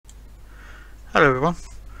Hello everyone.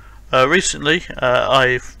 Recently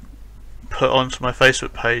I've put onto my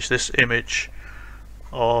Facebook page this image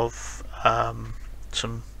of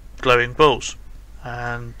some glowing balls,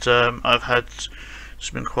 and I've had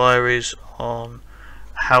some inquiries on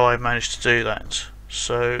how I managed to do that.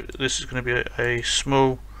 So this is going to be a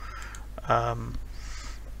small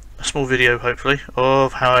video, hopefully,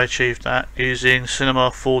 of how I achieved that using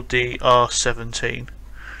Cinema 4D R17.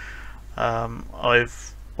 I've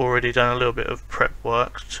already done a little bit of prep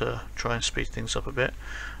work to try and speed things up a bit.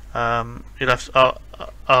 I'll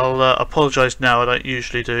apologise now. I don't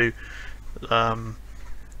usually do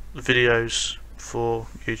videos for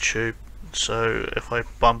YouTube, so if I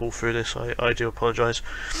bumble through this, I do apologise.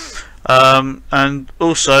 And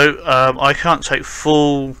also, I can't take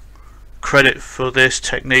full credit for this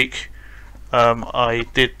technique. I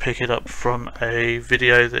did pick it up from a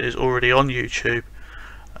video that is already on YouTube.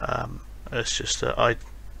 It's just that I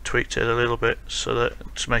tweaked it a little bit so that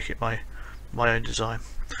to make it my own design.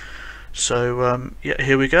 So yeah,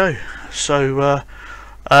 here we go. So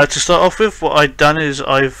to start off with, what I've done is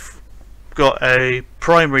I've got a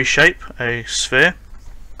primary shape, a sphere,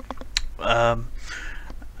 and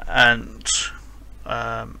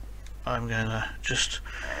I'm going to just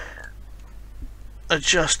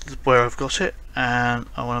adjust where I've got it, and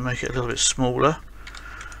I want to make it a little bit smaller,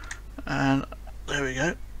 and there we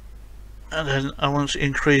go. And then I want to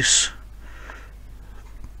increase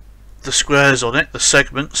the squares on it, the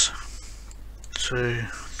segments, to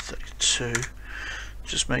 32.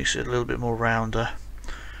 Just makes it a little bit more rounder.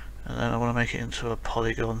 And then I want to make it into a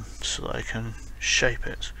polygon so that I can shape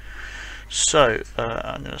it. So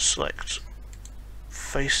I'm going to select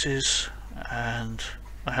faces, and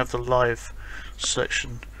I have the live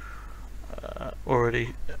selection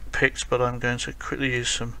already picked, but I'm going to quickly use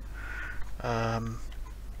some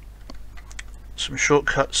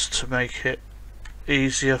shortcuts to make it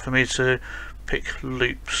easier for me to pick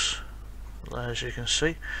loops, as you can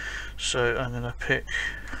see. So I'm going to pick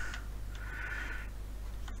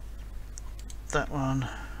that one.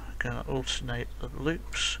 I'm going to alternate the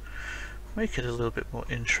loops, make it a little bit more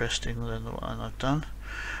interesting than the one I've done.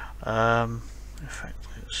 In fact,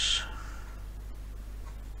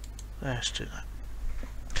 let's do that.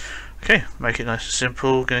 Okay, make it nice and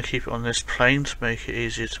simple. Going to keep it on this plane to make it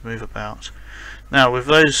easier to move about. Now, with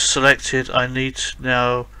those selected, I need to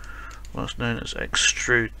now what's known as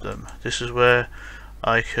extrude them. This is where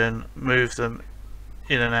I can move them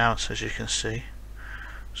in and out, as you can see.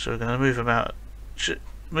 So we're going to move them out,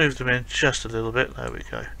 move them in just a little bit. There we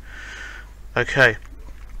go. Okay,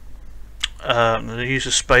 I'm going to use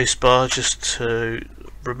a space bar just to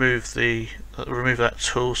remove that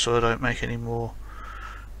tool, so I don't make any more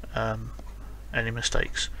any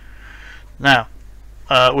mistakes. Now,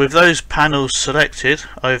 with those panels selected,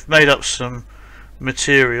 I've made up some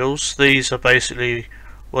materials. These are basically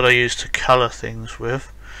what I use to colour things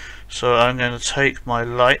with. So I'm going to take my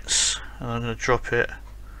lights and I'm going to drop it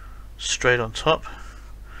straight on top.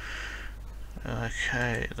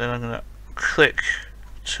 Okay, then I'm going to click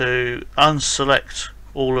to unselect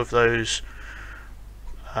all of those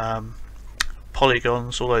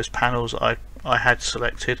polygons, all those panels that I had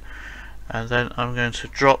selected, and then I'm going to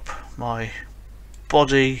drop my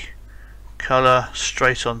body colour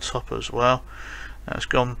straight on top as well. That's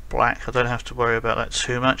gone black. I don't have to worry about that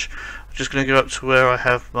too much. I'm just going to go up to where I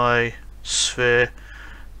have my sphere,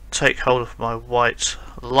 take hold of my white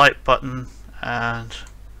light button and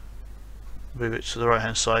move it to the right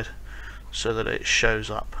hand side so that it shows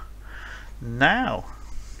up. Now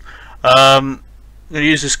I'm going to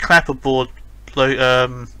use this clapperboard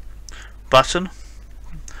button.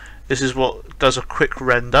 This is what does a quick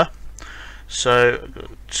render. So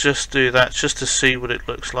just do that just to see what it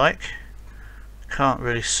looks like. Can't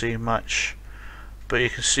really see much, but you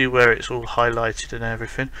can see where it's all highlighted and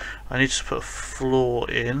everything. I need to put a floor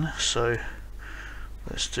in, so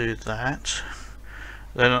let's do that.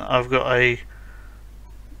 Then I've got I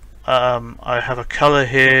have a colour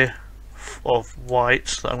here of white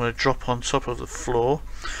that I'm going to drop on top of the floor.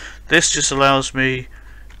 This just allows me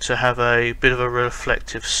to have a bit of a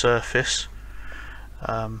reflective surface.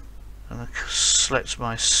 I'm going to select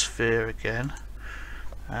my sphere again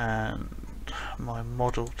and my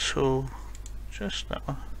model tool, just that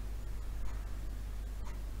one,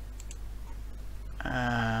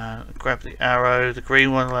 and grab the arrow. The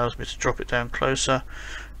green one allows me to drop it down closer.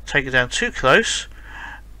 Take it down too close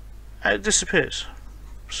and it disappears.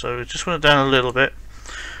 So just want it down a little bit.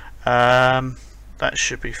 That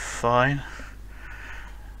should be fine.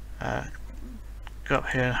 Go up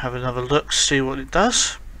here and have another look, see what it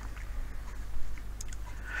does.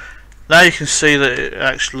 Now you can see that it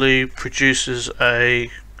actually produces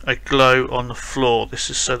a glow on the floor. This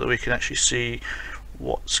is so that we can actually see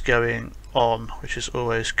what's going on, which is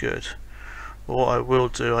always good. But what I will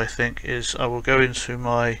do, I think, is I will go into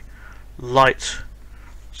my light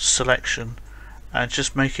selection and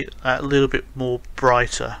just make it a little bit more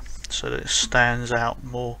brighter so that it stands out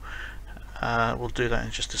more. We'll do that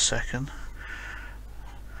in just a second.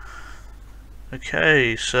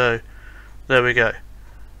 Okay, so there we go.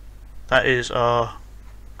 That is our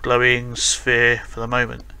glowing sphere for the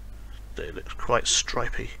moment. It looks quite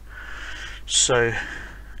stripey, so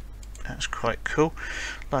that's quite cool.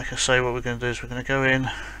 Like I say, what we're going to do is we're going to go in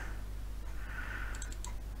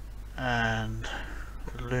and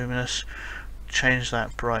luminous, change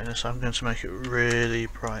that brightness. I'm going to make it really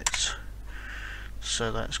bright,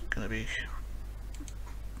 so that's going to be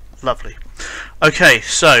lovely. Okay,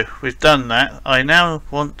 so we've done that. I now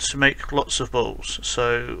want to make lots of balls,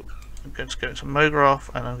 so I'm going to go into MoGraph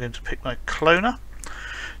and I'm going to pick my cloner.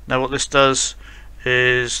 Now what this does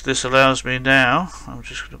is this allows me now, I'm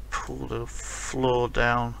just going to pull the floor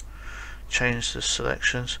down, change the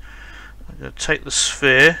selections. I'm going to take the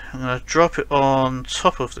sphere, I'm going to drop it on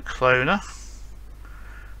top of the cloner.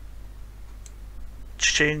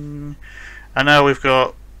 Ching! And now we've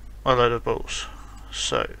got a load of balls.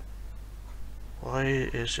 So why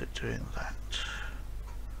is it doing that?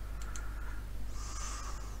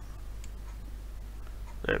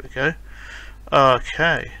 There we go.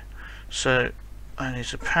 Okay, so I need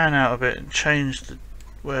to pan out a bit and change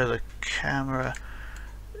where the camera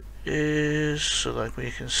is so that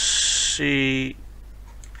we can see.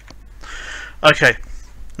 Okay,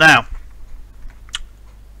 now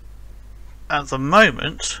at the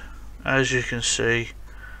moment, as you can see,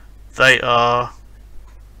 they are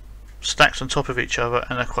stacked on top of each other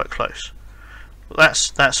and they're quite close.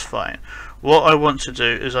 That's fine. What I want to do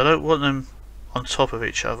is I don't want them on top of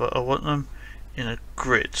each other, I want them in a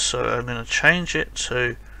grid, so I'm going to change it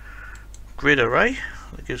to grid array.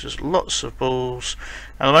 That gives us lots of balls.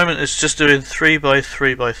 At the moment it's just doing 3 by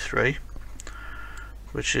 3 by 3,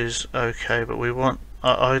 which is okay, but we want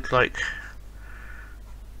I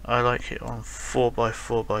like it on 4 by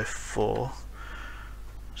 4 by 4,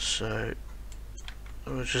 so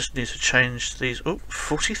we'll just need to change these. Oh,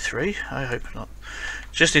 43, I hope not.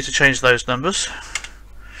 Just need to change those numbers.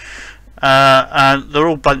 And they're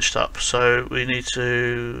all bunched up, so we need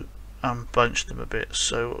to unbunch them a bit.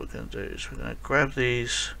 So what we're going to do is we're going to grab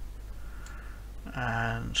these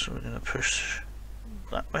and so we're going to push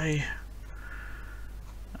that way,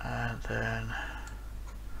 and then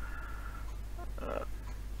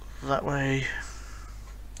that way,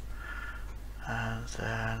 and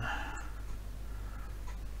then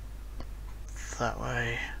that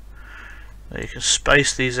way. Now you can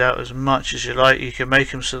space these out as much as you like. You can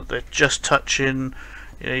make them so that they're just touching.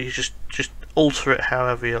 You know, you just alter it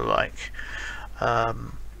however you like.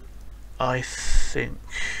 I think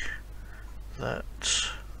that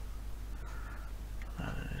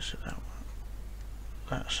is it that one.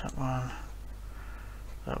 That's that one.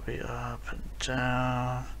 That'll be up and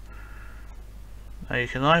down. Now you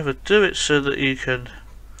can either do it so that you can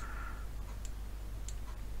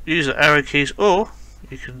use the arrow keys, or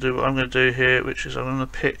you can do what I'm going to do here, which is I'm going to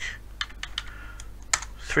pick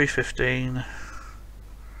 315,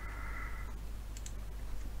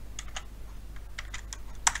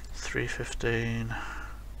 315,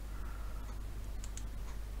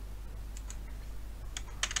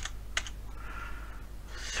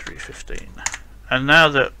 and now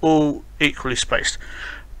they're all equally spaced,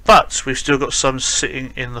 but we've still got some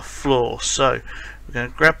sitting in the floor. So we're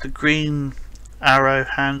going to grab the green arrow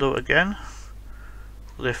handle again,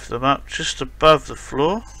 lift them up just above the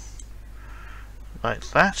floor like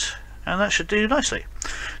that, and that should do nicely.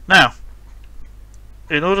 Now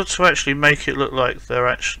in order to actually make it look like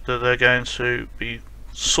they're going to be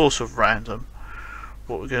sort of random,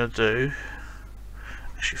 what we're going to do,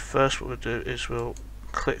 actually first what we'll do is we'll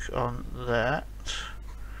click on that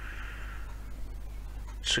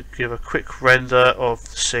to give a quick render of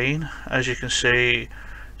the scene. As you can see,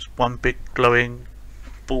 it's one big glowing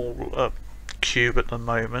ball cube at the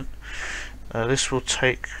moment. This will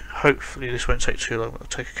take, hopefully this won't take too long, it'll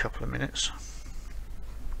take a couple of minutes.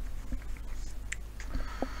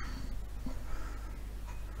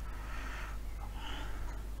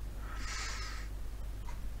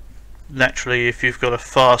 Naturally, if you've got a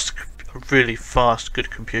really fast,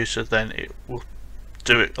 good computer, then it will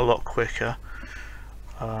do it a lot quicker.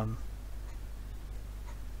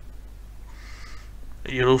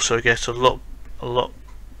 You'll also get a lot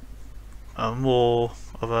more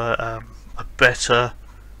of a better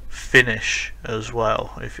finish as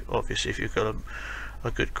well, if obviously if you've got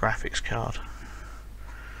a good graphics card.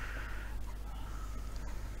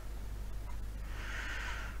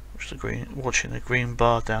 Watching the green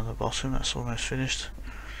bar down the bottom, that's almost finished.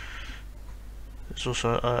 There's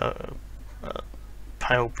also a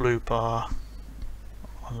pale blue bar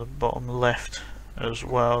on the bottom left as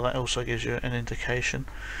well, that also gives you an indication.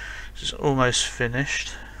 It's almost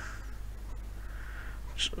finished.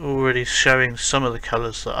 It's already showing some of the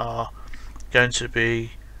colours that are going to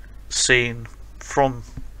be seen from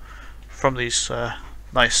these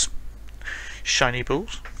nice shiny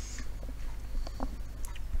balls.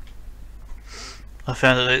 I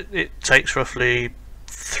found that it takes roughly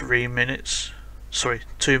 2 minutes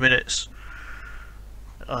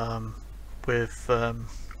with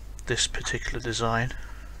this particular design.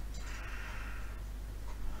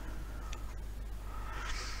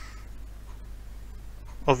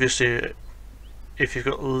 Obviously if you've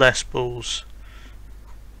got less balls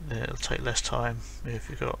it'll take less time. If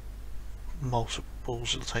you've got multiple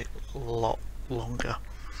balls it'll take a lot longer.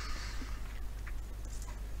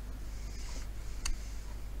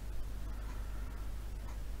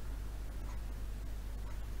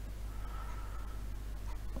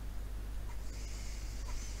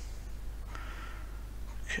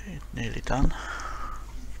 Okay, nearly done.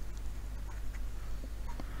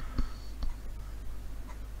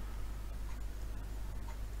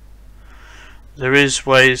 There is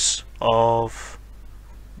ways of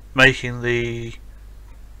making these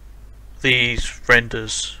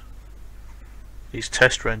renders, these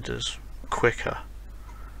test renders, quicker,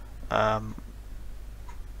 but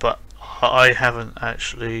I haven't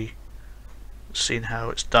actually seen how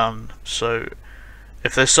it's done. So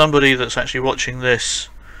if there's somebody that's actually watching this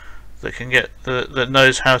that can get that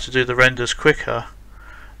knows how to do the renders quicker,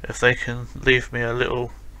 if they can leave me a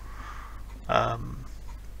little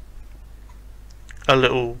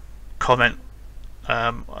comment,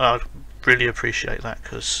 I'd really appreciate that,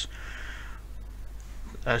 because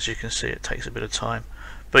as you can see it takes a bit of time,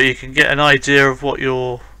 but you can get an idea of what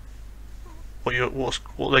they're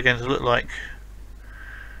going to look like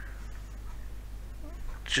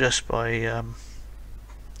just by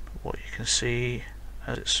what you can see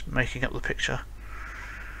as it's making up the picture.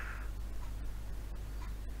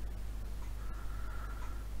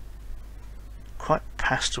 Quite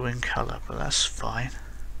pastel in colour, but that's fine.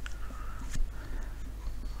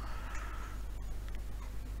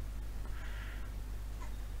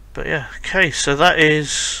 But yeah, okay, so that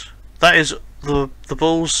is the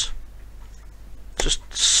balls just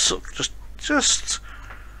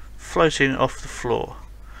floating off the floor.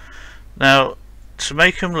 Now, to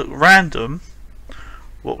make them look random,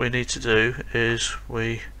 what we need to do is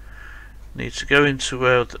we need to go into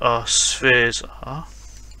where our spheres are.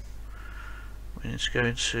 We need to go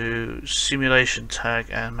into simulation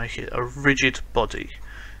tag and make it a rigid body.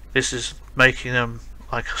 This is making them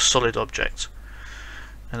like a solid object.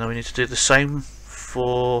 And then we need to do the same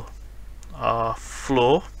for our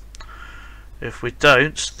floor. If we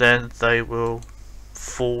don't, then they will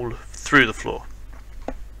fall through the floor.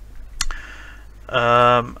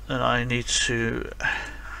 And I need to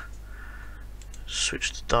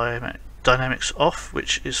switch the dynamics off,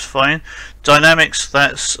 which is fine. Dynamics,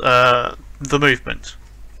 that's the movement.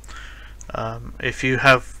 If you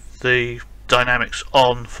have the dynamics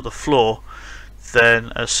on for the floor,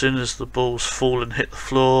 then as soon as the balls fall and hit the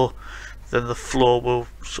floor, then the floor will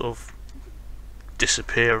sort of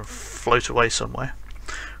disappear and float away somewhere,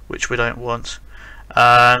 which we don't want.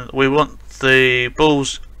 And we want the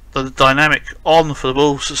balls, the dynamic on for the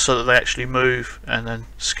balls, so that they actually move and then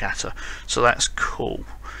scatter. So that's cool.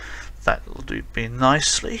 That will do be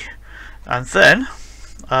nicely. And then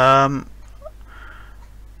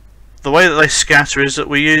the way that they scatter is that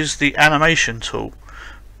we use the animation tool.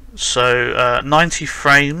 So 90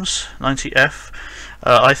 frames, 90f.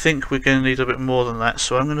 I think we're going to need a bit more than that,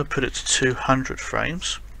 so I'm going to put it to 200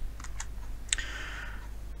 frames.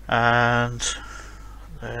 And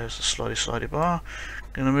there's the slidey bar.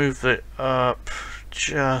 Going to move it up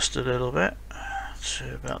just a little bit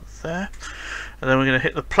to about there, and then we're going to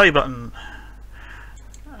hit the play button,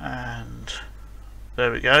 and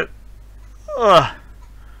there we go. And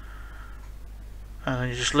then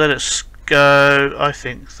you just let it go. I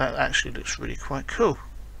think that actually looks really quite cool.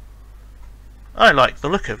 I like the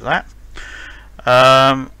look of that.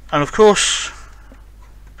 And of course,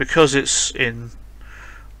 because it's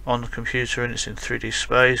on the computer and it's in 3D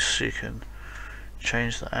space, you can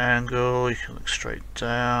change the angle, you can look straight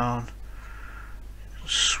down, you can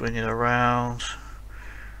swing it around.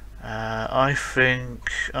 I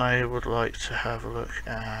think I would like to have a look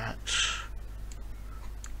at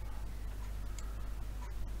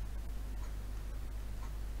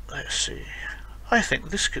let's see, I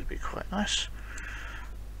think this could be quite nice.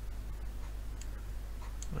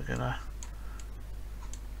 We're gonna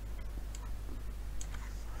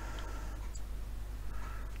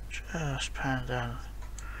just pan down,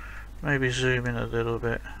 maybe zoom in a little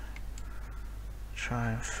bit,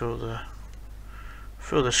 try and fill the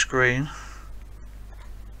screen.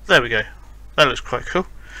 There we go, that looks quite cool.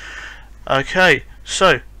 Okay,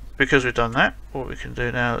 so because we've done that, what we can do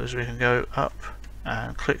now is we can go up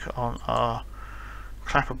and click on our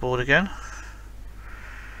clapperboard again.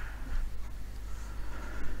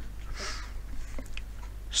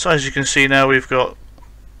 So as you can see now, we've got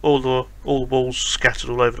all the balls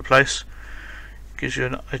scattered all over the place. Gives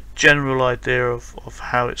you a general idea of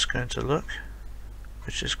how it's going to look,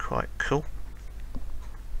 which is quite cool.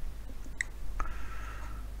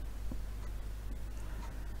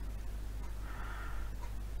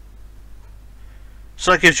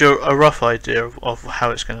 So that gives you a rough idea of how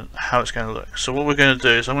it's going to look. So what we're going to do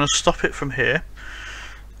is I'm going to stop it from here,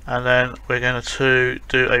 and then we're going to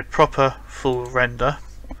do a proper full render,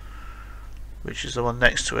 which is the one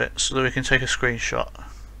next to it, so that we can take a screenshot.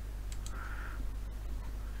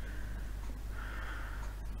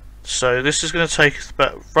 So this is going to take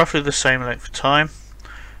about roughly the same length of time,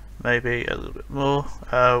 maybe a little bit more.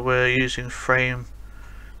 We're using frame,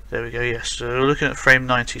 there we go, yes, so we're looking at frame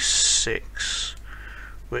 96,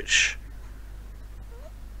 which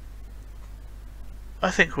I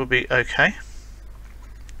think will be okay.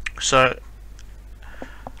 So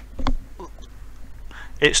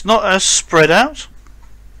it's not as spread out,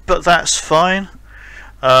 but that's fine.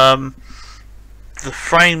 The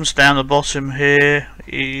frames down the bottom here,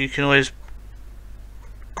 you can always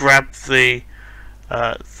grab the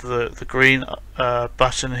green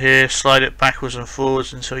button here, slide it backwards and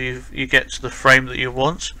forwards until you get to the frame that you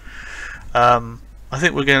want. I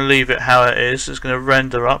think we're going to leave it how it is. It's going to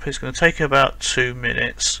render up. It's going to take about 2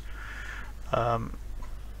 minutes.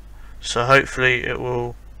 So hopefully it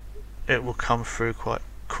will come through quite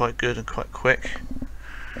good and quite quick.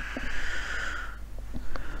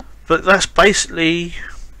 But that's basically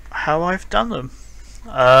how I've done them.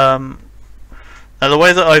 Now the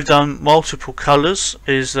way that I've done multiple colours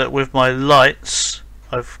is that with my lights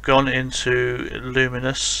I've gone into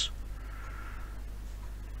illuminations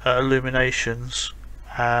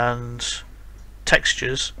and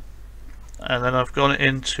textures, and then I've gone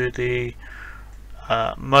into the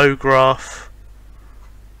MoGraph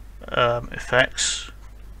effects,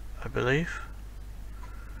 I believe,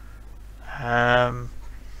 and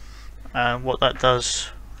what that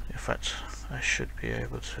does, in fact I should be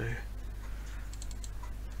able to,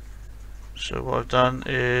 so what I've done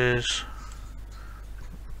is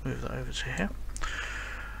move that over to here.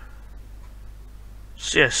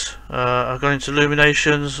 So yes, I've gone into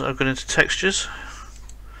illuminations, I've gone into textures,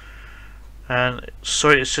 and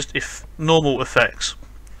sorry, it's just normal effects,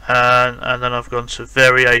 and then I've gone to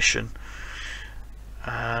variation,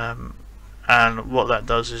 and what that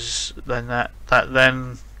does is then that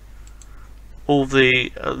then all the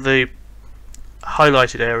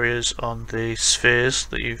highlighted areas on the spheres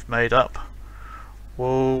that you've made up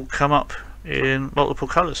will come up in multiple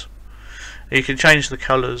colours. You can change the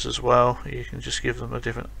colours as well. You can just give them a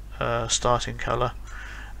different starting colour.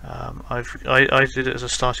 I did it as a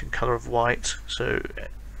starting colour of white, so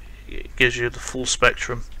it gives you the full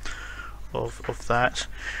spectrum of that.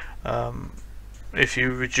 If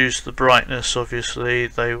you reduce the brightness, obviously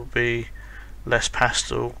they will be less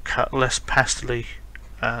pastely,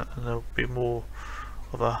 and there'll be more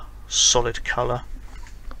of a solid colour.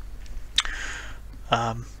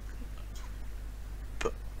 But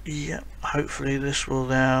yeah, hopefully this will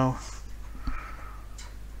now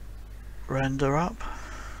render up.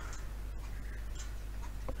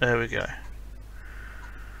 There we go.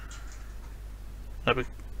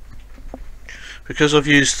 Because I've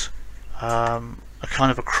used a kind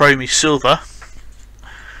of a chromy silver,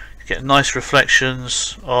 you get nice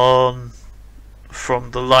reflections from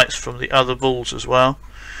the lights from the other balls as well,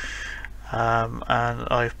 and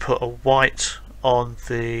I've put a white on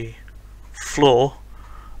the floor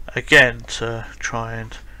again to try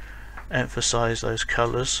and emphasize those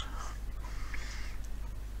colours.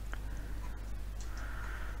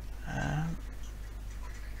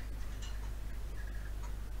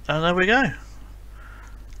 And there we go.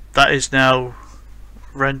 That is now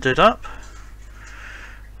rendered up.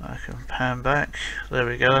 I can pan back. There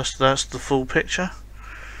we go. That's the full picture.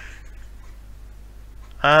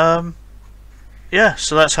 Yeah,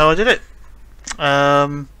 so that's how I did it.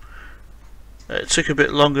 It took a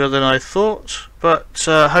bit longer than I thought, but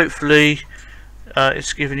hopefully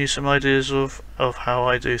it's given you some ideas of how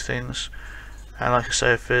I do things, And like I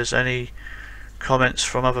say, if there's any comments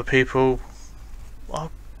from other people,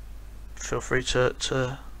 well, feel free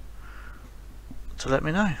to let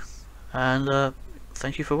me know. And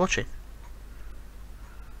thank you for watching.